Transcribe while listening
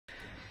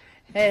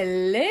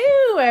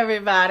Hello,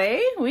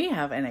 everybody. We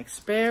have an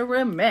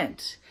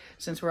experiment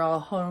since we're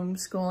all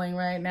homeschooling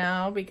right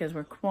now because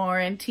we're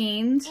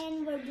quarantined.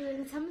 And we're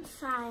doing some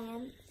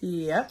science.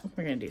 Yep,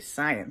 we're going to do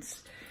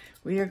science.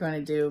 We are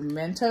going to do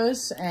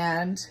Mentos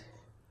and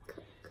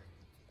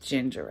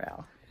ginger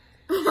ale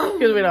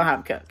because we don't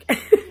have Coke,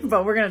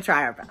 but we're going to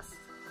try our best.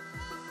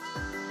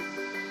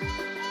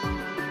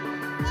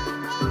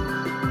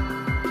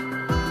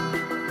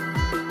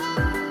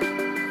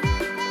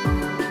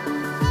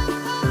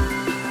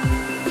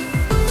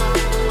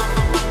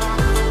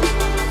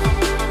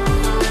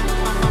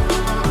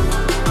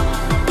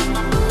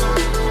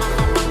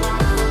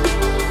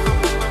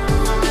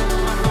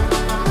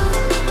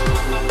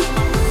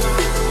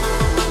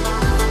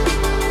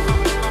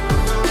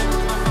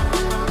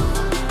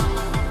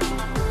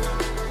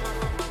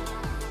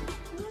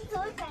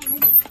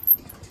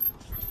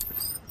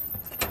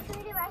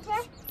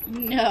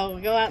 No,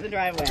 go out in the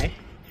driveway.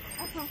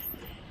 Okay.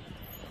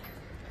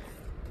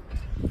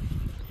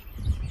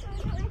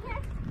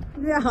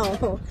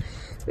 No,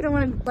 we don't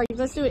want to, like,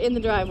 let's do it in the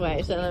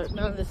driveway so that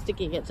none of the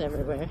sticky gets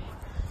everywhere.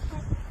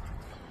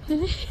 Are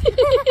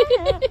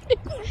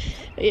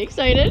you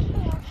excited?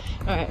 Yeah.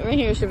 All right, right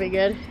here should be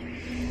good.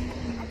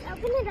 Let's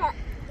open it up.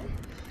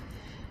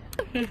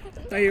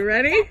 Are you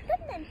ready?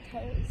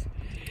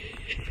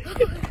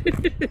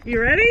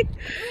 You ready?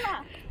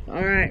 Yeah.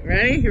 All right,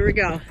 ready? Here we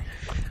go.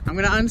 I'm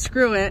gonna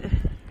unscrew it,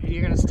 and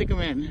you're gonna stick them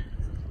in.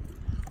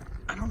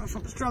 I don't know if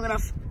I'm strong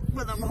enough,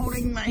 but I'm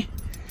holding my...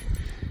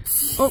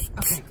 Oh,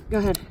 okay, go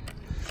ahead.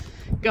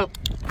 Go.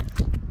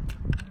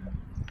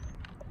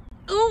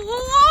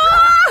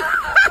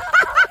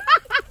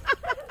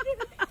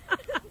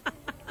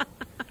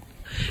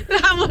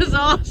 That was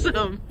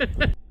awesome.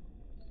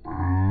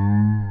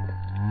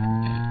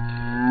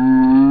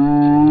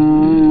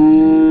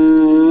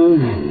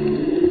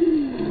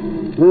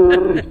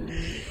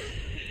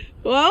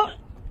 Well,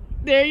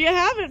 there you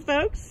have it,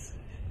 folks.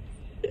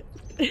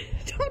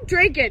 Don't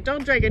drink it.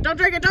 Don't drink it. Don't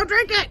drink it. Don't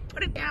drink it.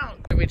 Put it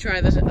down. Can we try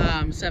this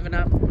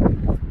 7-Up?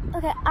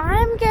 Okay,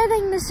 I'm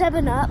getting the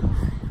 7-Up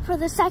for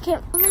the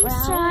second round.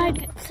 Let's try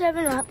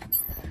 7-Up.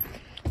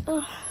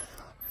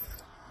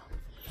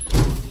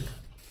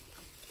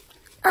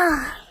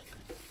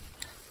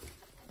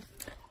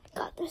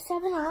 Got the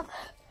 7-Up.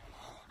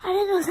 I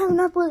didn't know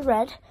 7-Up was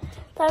red.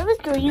 Thought it was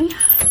green.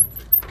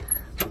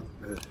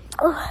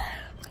 Oh.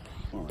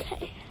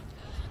 Okay.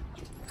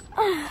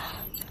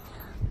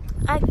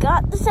 I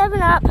got the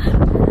 7-Up.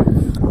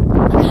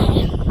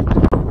 Okay.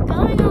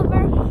 Going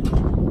over.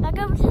 Back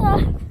over to the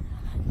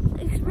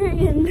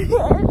experiment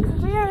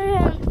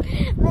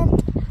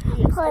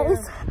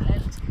place.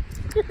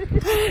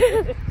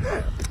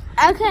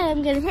 Okay,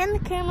 I'm gonna hand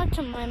the camera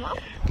to my mom.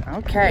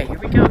 Okay, here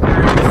we go,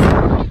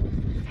 guys.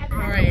 All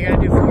right, you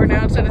gotta do 4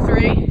 now instead of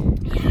 3.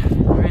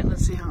 All right,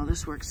 let's see how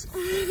this works.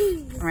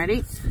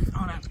 Ready?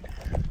 Hold on.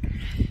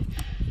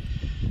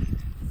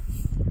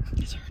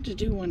 It's hard to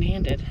do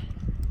one-handed.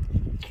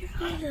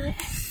 Oh,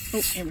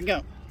 here we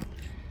go.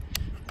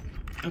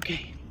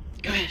 Okay,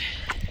 go ahead.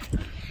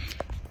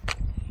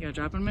 You gotta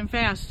drop them in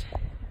fast.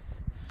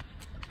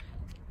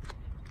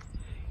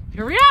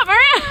 Hurry up,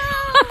 hurry up!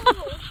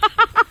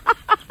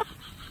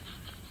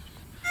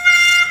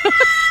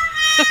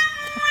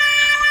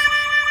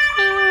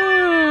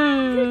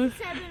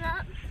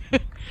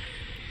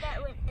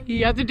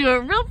 You have to do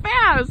it real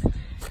fast.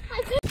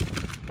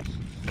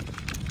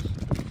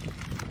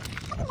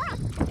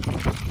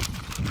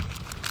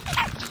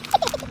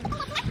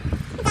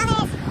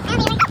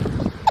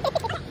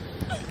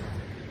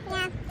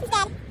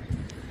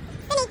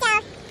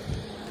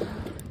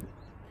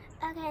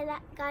 Okay,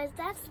 guys,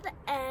 that's the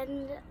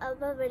end of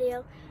the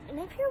video. And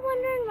if you're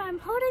wondering why I'm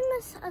holding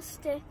a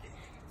stick,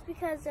 it's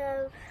because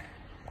of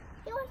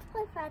he wants to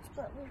play fetch,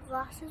 but we've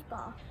lost his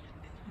ball.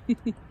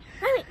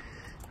 Hurry!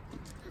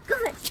 Go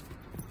ahead.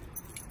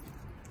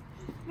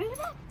 Bring it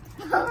back.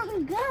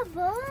 Oh, good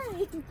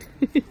boy.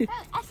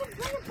 I said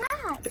bring it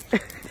back.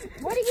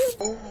 What are you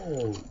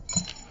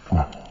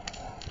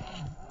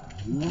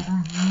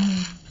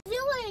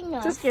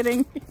doing? Just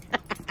kidding.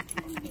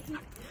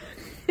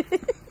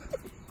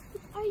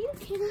 Are you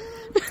kidding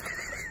me?